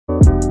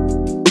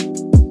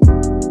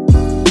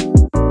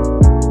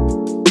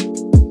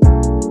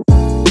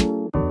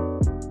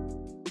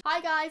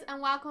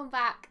welcome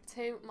back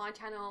to my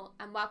channel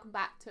and welcome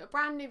back to a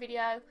brand new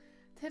video.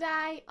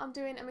 Today I'm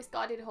doing a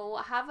misguided haul.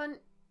 It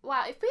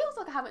feels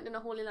like I haven't done a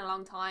haul in a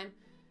long time.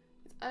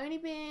 It's only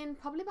been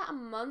probably about a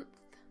month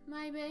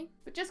maybe.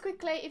 But just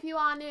quickly, if you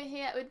are new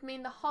here, it would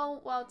mean the whole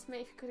world to me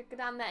if you could go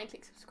down there and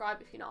click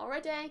subscribe if you're not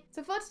already.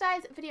 So for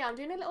today's video, I'm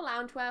doing a little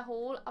loungewear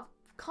haul. I'm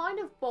kind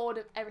of bored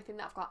of everything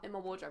that I've got in my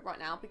wardrobe right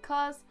now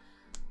because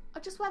I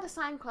just wear the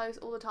same clothes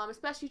all the time,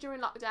 especially during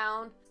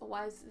lockdown.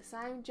 Always the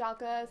same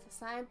joggers, the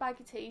same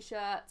baggy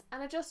t-shirts,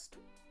 and I just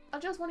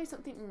wanted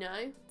something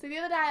new. So the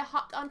other day I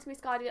hopped onto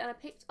Misguided and I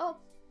picked up,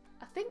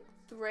 I think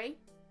 3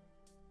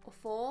 or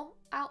 4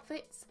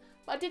 outfits.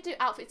 But I did do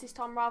outfits this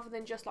time rather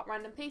than just like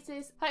random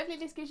pieces. Hopefully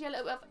this gives you a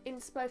little bit of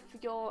inspo for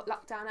your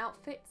lockdown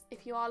outfits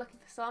if you are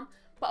looking for some.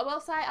 But I will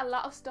say a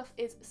lot of stuff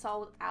is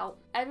sold out.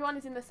 Everyone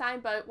is in the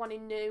same boat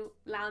wanting new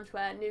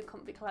loungewear, new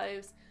comfy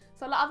clothes.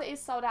 So a lot of it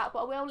is sold out,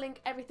 but I will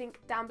link everything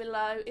down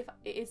below if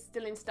it is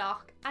still in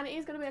stock. And it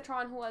is going to be a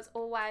try and haul as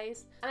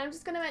always. And I'm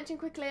just going to mention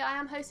quickly, I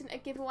am hosting a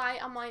giveaway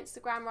on my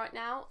Instagram right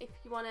now. If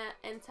you want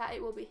to enter,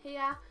 it will be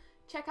here.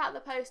 Check out the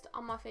post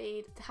on my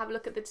feed to have a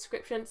look at the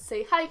description to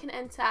see how you can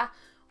enter,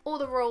 all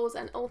the rules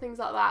and all things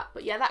like that.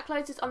 But yeah, that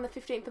closes on the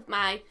 15th of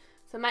May.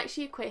 So make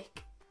sure you're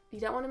quick.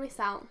 You don't want to miss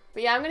out.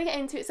 But yeah, I'm going to get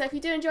into it. So if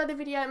you do enjoy the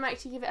video, make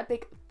sure you give it a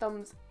big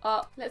thumbs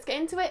up. Let's get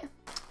into it.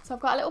 So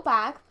I've got a little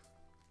bag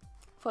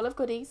full of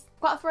goodies.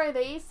 I've got 3 of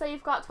these. So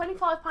you've got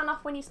 £25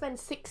 off when you spend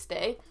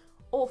 60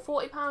 or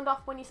 £40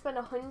 off when you spend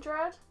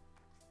 100.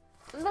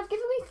 And they've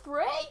given me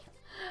 3.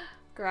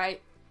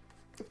 Great.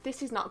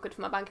 This is not good for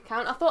my bank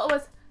account. I thought I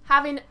was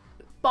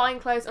buying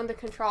clothes under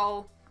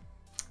control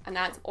and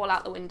now it's all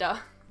out the window.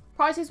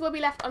 Prices will be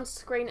left on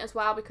screen as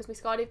well because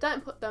Misguided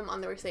don't put them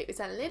on the receipt. It's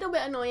a little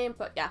bit annoying,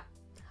 but yeah,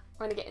 I'm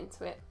gonna get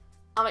into it.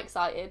 I'm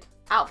excited.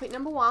 Outfit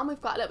number 1, we've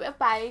got a little bit of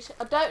beige.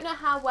 I don't know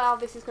how well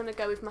this is gonna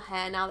go with my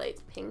hair now that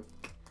it's pink,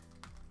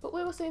 but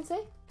we will soon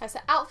see. Okay, so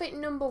outfit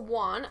number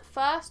 1.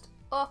 First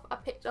up, I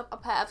picked up a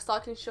pair of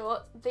cycling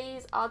shorts.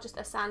 These are just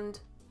a sand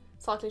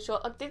cycling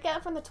short. I did get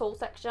them from the tall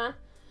section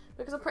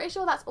because I'm pretty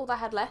sure that's all they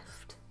had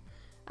left.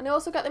 And I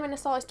also got them in a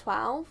size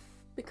 12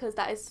 because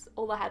that is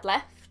all they had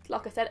left.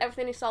 Like I said,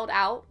 everything is sold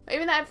out. But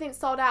even though everything's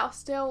sold out, I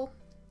still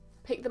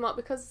pick them up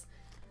because,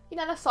 you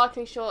know, they're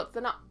cycling shorts.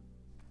 They're not,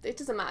 it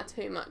doesn't matter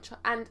too much.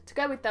 And to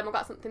go with them, I've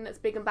got something that's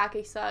big and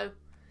baggy, so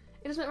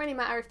it doesn't really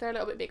matter if they're a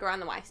little bit big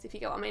around the waist, if you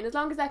get what I mean. As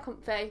long as they're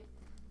comfy,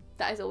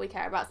 that is all we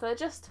care about. So they're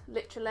just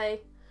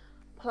literally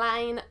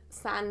plain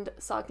sand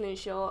cycling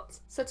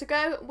shorts. So to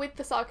go with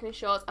the cycling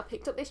shorts, I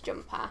picked up this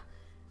jumper.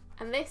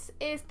 And this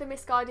is the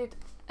Misguided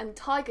and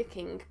Tiger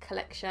King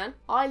collection.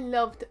 I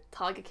loved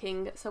Tiger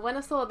King, so when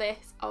I saw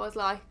this, I was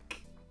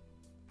like,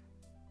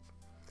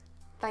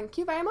 thank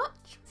you very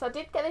much. So I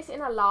did get this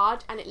in a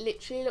large and it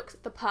literally looks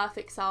the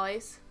perfect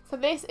size. So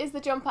this is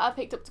the jumper I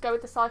picked up to go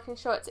with the cycling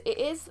shorts. It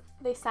is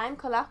the same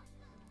colour.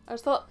 I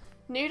just thought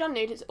nude on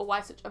nude is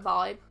always such a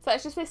vibe. So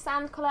it's just this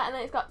sand colour and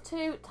then it's got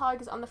 2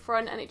 tigers on the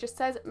front and it just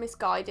says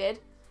Misguided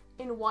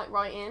in white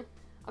writing.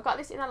 I got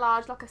this in a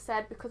large, like I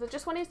said, because I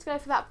just wanted to go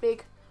for that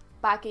big,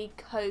 baggy,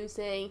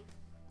 cozy,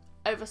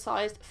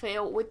 oversized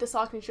feel with the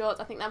cycling shorts.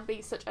 I think that'd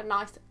be such a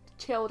nice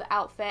chilled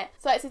outfit.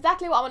 So it's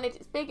exactly what I wanted.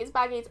 It's big, it's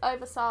baggy, it's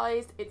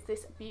oversized, it's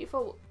this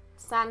beautiful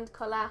sand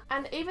colour,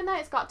 and even though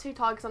it's got 2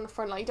 tigers on the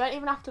front, like, you don't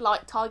even have to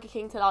like Tiger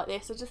King to like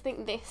this. I just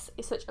think this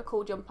is such a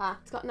cool jumper.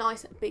 It's got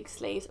nice big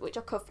sleeves which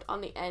are cuffed on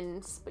the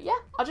ends. But yeah,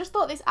 I just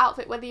thought this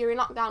outfit, whether you're in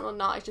lockdown or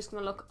not, is just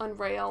gonna look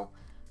unreal.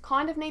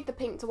 Kind of need the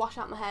pink to wash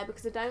out my hair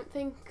because I don't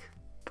think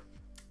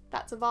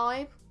that's a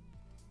vibe.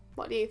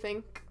 What do you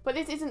think? But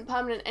this isn't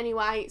permanent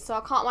anyway, so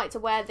I can't wait to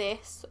wear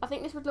this. I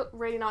think this would look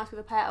really nice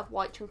with a pair of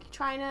white chunky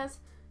trainers,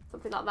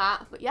 something like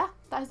that. But yeah,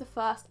 that is the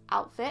first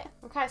outfit.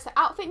 Okay, so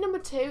outfit number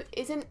 2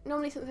 isn't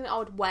normally something that I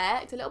would wear.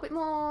 It's a little bit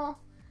more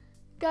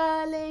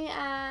girly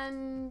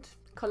and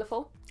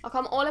colourful. Like,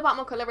 I'm all about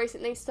my colour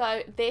recently,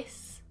 so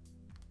this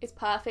is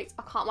perfect.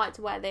 I can't wait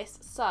to wear this.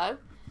 So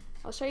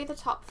I'll show you the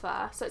top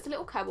first. So it's a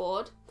little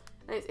cord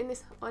and it's in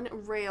this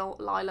unreal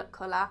lilac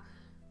colour.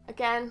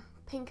 Again,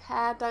 pink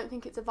hair, don't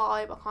think it's a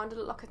vibe. I kind of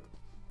look like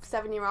a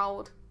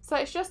 7-year-old. So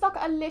it's just like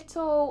a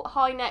little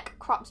high neck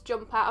cropped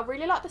jumper. I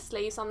really like the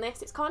sleeves on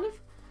this. It's kind of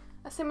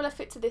a similar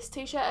fit to this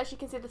t-shirt. As you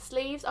can see, the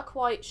sleeves are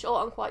quite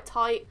short and quite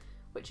tight,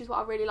 which is what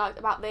I really liked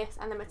about this.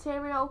 And the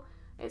material,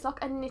 it's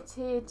like a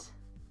knitted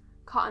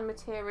cotton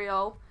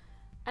material,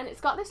 and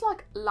it's got this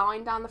like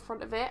line down the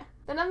front of it.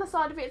 Then on the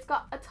side of it, it's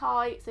got a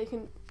tie, so you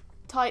can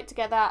tie it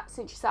together,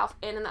 cinch yourself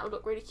in, and that would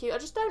look really cute. I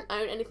just don't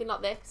own anything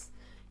like this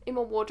in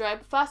my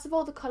wardrobe. First of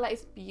all, the colour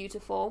is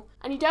beautiful,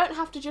 and you don't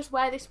have to just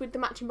wear this with the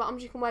matching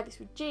bottoms. You can wear this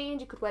with jeans,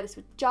 you could wear this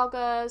with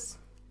joggers,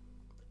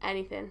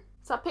 anything.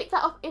 So I picked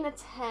that up in a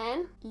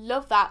 10.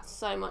 Love that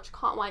so much.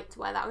 Can't wait to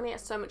wear that. I'm gonna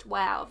get so much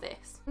wear out of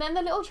this. And then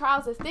the little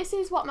trousers. This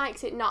is what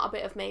makes it not a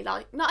bit of me.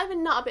 Like, not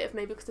even not a bit of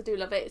me, because I do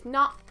love it. It's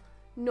not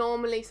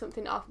normally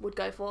something I would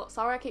go for.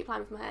 Sorry, I keep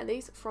playing with my hair.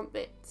 These front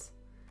bits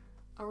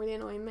are really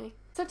annoying me.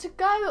 So to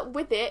go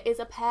with it is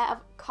a pair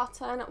of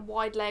cotton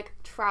wide leg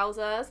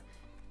trousers.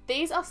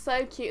 These are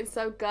so cute and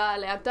so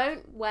girly. I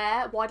don't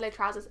wear wide leg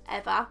trousers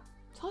ever.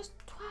 Size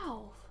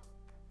 12.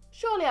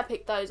 Surely I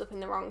picked those up in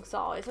the wrong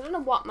size. I don't know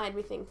what made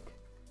me think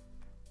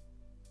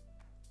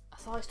a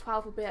size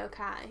 12 would be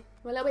okay.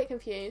 I'm a little bit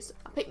confused.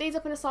 I picked these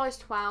up in a size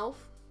 12.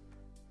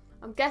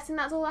 I'm guessing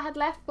that's all I had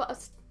left,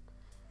 but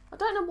I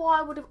don't know why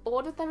I would have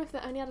ordered them if they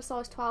only had a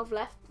size 12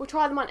 left. We'll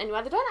try them on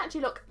anyway. They don't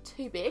actually look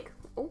too big.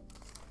 Oh.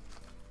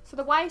 So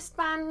the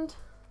waistband,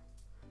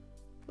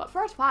 but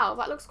for a 12,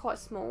 that looks quite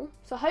small.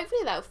 So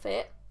hopefully they'll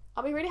fit.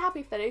 I'll be really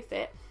happy if they do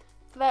fit.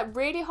 So they're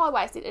really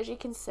high-waisted, as you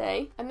can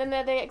see. And then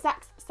they're the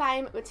exact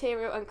same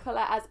material and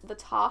colour as the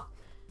top.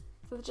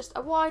 So they're just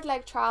a wide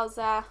leg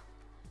trouser.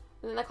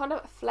 And then they kind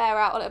of flare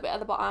out a little bit at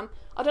the bottom.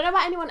 I don't know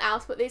about anyone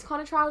else, but these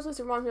kind of trousers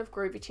remind me of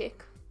Groovy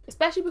Chick.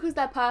 Especially because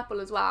they're purple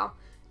as well.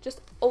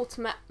 Just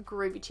ultimate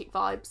Groovy Chick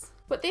vibes.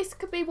 But this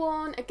could be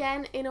worn,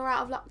 again, in or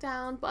out of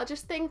lockdown. But I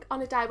just think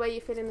on a day where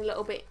you're feeling a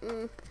little bit...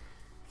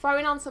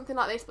 throwing on something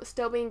like this, but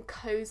still being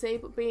cozy,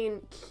 but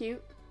being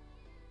cute.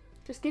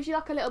 Just gives you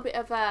like a little bit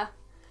of a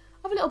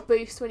little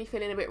boost when you're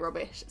feeling a bit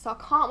rubbish. So I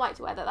can't wait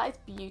to wear that. That is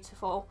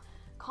beautiful.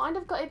 Kind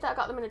of gutted that I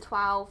got them in a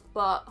 12,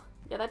 but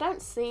yeah, they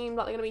don't seem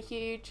like they're going to be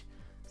huge.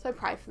 So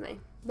pray for me.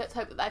 Let's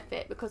hope that they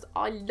fit, because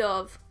I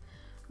love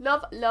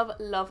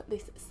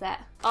this set.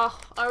 Oh,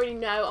 I already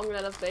know I'm going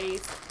to love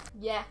these.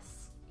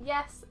 Yes,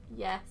 yes,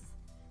 yes,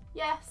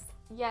 yes,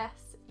 yes,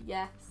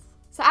 yes.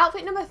 So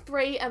outfit number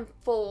 3 and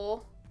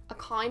 4 are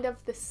kind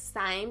of the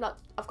same. Like,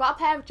 I've got a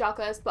pair of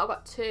joggers, but I've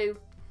got 2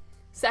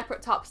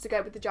 separate tops to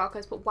go with the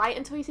joggers. But wait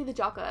until you see the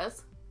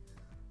joggers.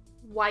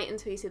 Wait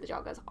until you see the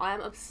joggers. I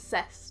am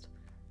obsessed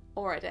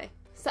already.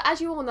 So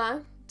as you all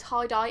know,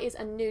 tie-dye is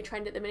a new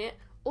trend at the minute.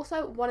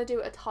 Also want to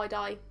do a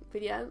tie-dye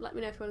video. Let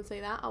me know if you want to see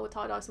that. I will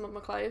tie-dye some of my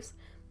clothes.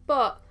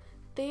 But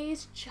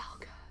these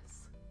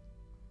joggers,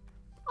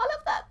 I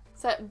love that.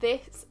 So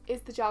this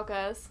is the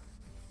joggers.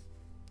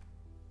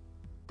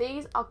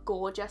 These are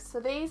gorgeous. So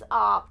these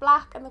are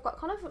black and they've got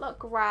kind of like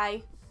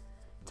grey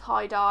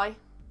tie-dye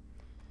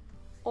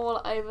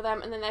all over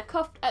them, and then they're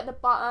cuffed at the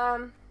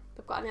bottom.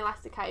 They've got an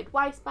elasticated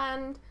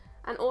waistband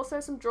and also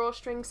some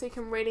drawstrings so you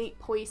can really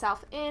pull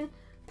yourself in.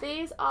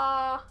 These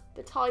are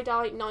the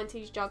tie-dye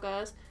 90s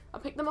joggers. I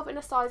picked them up in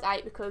a size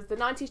 8 because the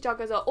 90s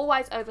joggers are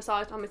always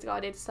oversized on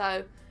MISSGUIDED,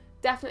 so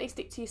definitely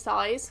stick to your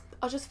size.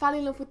 I just fell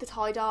in love with the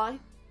tie-dye.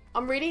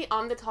 I'm really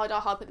on the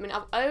tie-dye hype at the minute.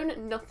 I've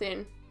owned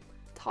nothing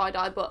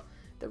tie-dye, but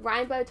the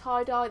rainbow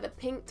tie-dye, the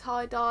pink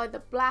tie-dye, the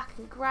black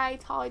and grey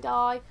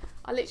tie-dye.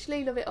 I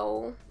literally love it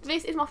all.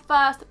 This is my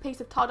first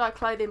piece of tie-dye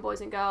clothing,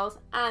 boys and girls,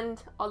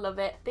 and I love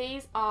it.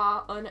 These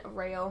are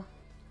unreal.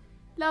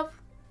 Love.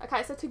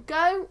 Okay, so to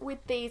go with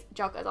these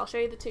joggers, I'll show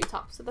you the 2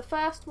 tops. So the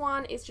first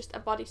one is just a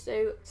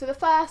bodysuit. So the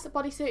first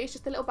bodysuit is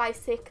just a little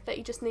basic that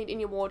you just need in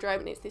your wardrobe,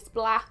 and it's this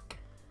black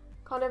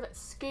kind of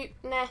scoop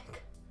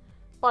neck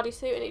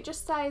bodysuit, and it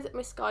just says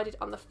MISSGUIDED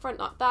on the front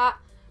like that.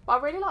 But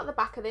I really like the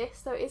back of this,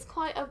 so it's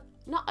quite a,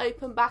 not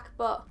open back,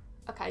 but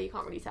okay, you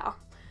can't really tell.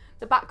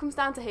 The back comes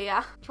down to here.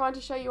 I'm trying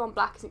to show you on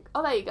black.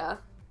 Oh, there you go.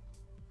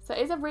 So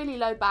it is a really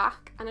low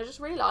back, and I just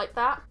really like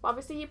that. But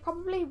obviously you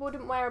probably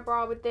wouldn't wear a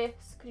bra with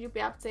this because you'll be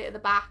able to see it at the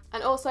back.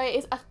 And also it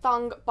is a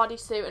thong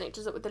bodysuit, and it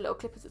does it with the little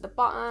clippers at the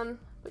bottom.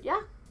 But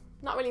yeah,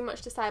 not really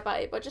much to say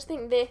about it, but I just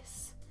think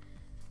this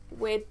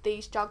with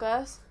these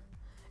joggers,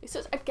 it's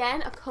just,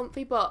 again, a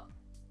comfy but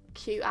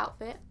cute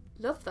outfit.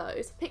 Love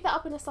those. Pick that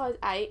up in a size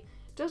 8.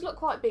 Does look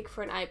quite big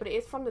for an 8, but it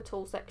is from the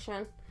tall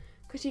section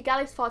because your gal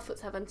is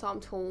 5'7", so I'm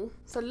tall.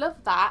 So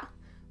love that.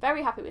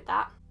 Very happy with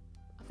that.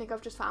 I think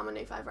I've just found my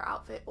new favourite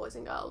outfit, boys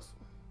and girls.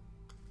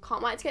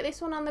 Can't wait to get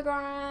this one on the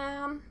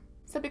gram.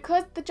 So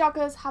because the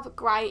joggers have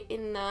grey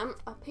in them,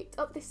 I picked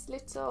up this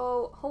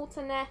little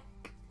halter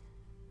neck.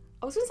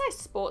 I was going to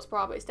say sports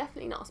bra, but it's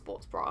definitely not a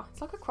sports bra.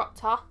 It's like a crop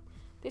top.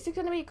 This is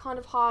going to be kind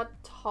of hard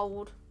to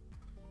hold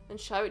and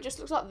show. It just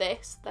looks like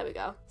this. There we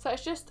go. So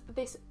it's just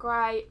this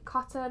grey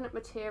cotton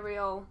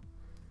material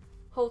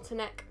halter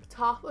neck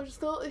top. I just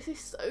thought this is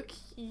so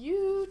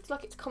cute.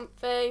 Like, it's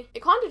comfy.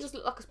 It kind of just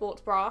looks like a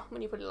sports bra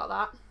when you put it like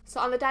that. So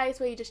on the days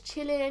where you're just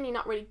chilling, you're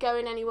not really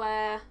going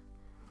anywhere,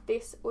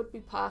 this would be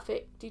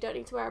perfect. You don't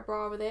need to wear a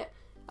bra with it.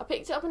 I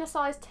picked it up in a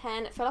size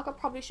 10. I feel like I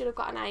probably should have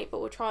got an 8,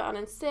 but we'll try it on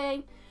and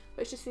see.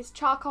 But it's just this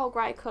charcoal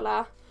grey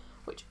colour,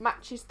 which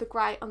matches the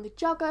grey on the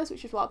joggers,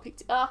 which is why I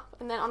picked it up.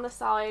 And then on the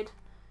side,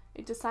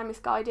 it does say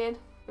MISSGUIDED. And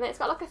then it's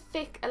got like a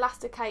thick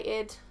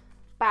elasticated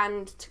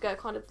band to go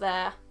kind of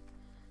there.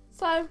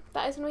 So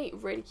that is going to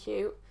be really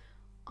cute.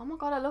 Oh my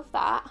god, I love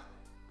that.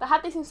 They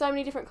had this in so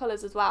many different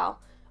colours as well.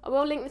 I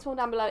will link this one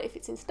down below if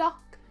it's in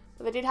stock.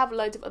 But they did have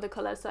loads of other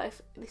colours, so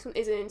if this one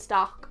isn't in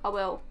stock, I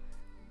will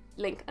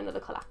link another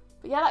colour.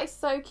 But yeah, that is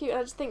so cute. And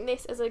I just think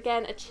this is,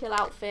 again, a chill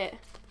outfit.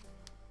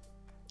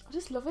 I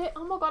just love it.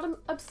 Oh my god, I'm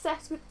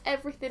obsessed with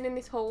everything in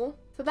this haul.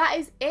 So that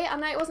is it. I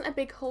know it wasn't a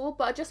big haul,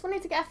 but I just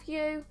wanted to get a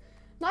few,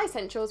 not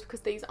essentials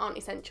because these aren't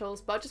essentials,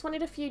 but I just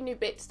wanted a few new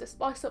bits to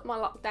spice up my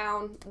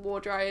lockdown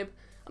wardrobe.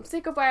 I'm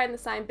sick of wearing the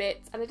same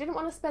bits, and I didn't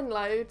want to spend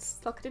loads.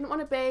 Like, I didn't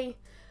want to be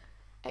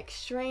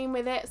extreme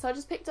with it, so I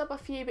just picked up a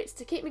few bits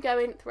to keep me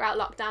going throughout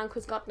lockdown,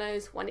 because God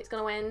knows when it's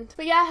going to end.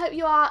 But yeah, I hope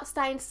you are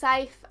staying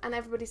safe and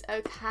everybody's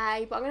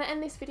okay. But I'm going to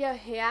end this video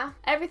here.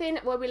 Everything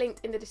will be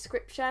linked in the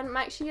description.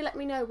 Make sure you let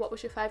me know what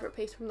was your favourite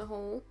piece from the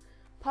haul.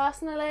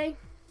 Personally,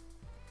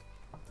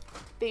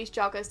 these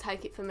joggers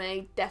take it for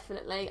me,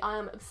 definitely. I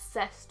am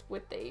obsessed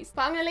with these.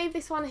 But I'm going to leave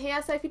this one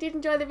here, so if you did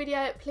enjoy the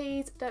video,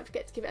 please don't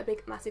forget to give it a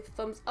big massive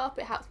thumbs up.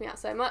 It helps me out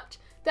so much.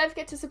 Don't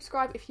forget to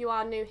subscribe if you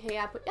are new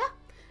here. But yeah,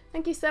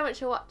 thank you so much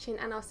for watching,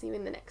 and I'll see you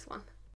in the next one.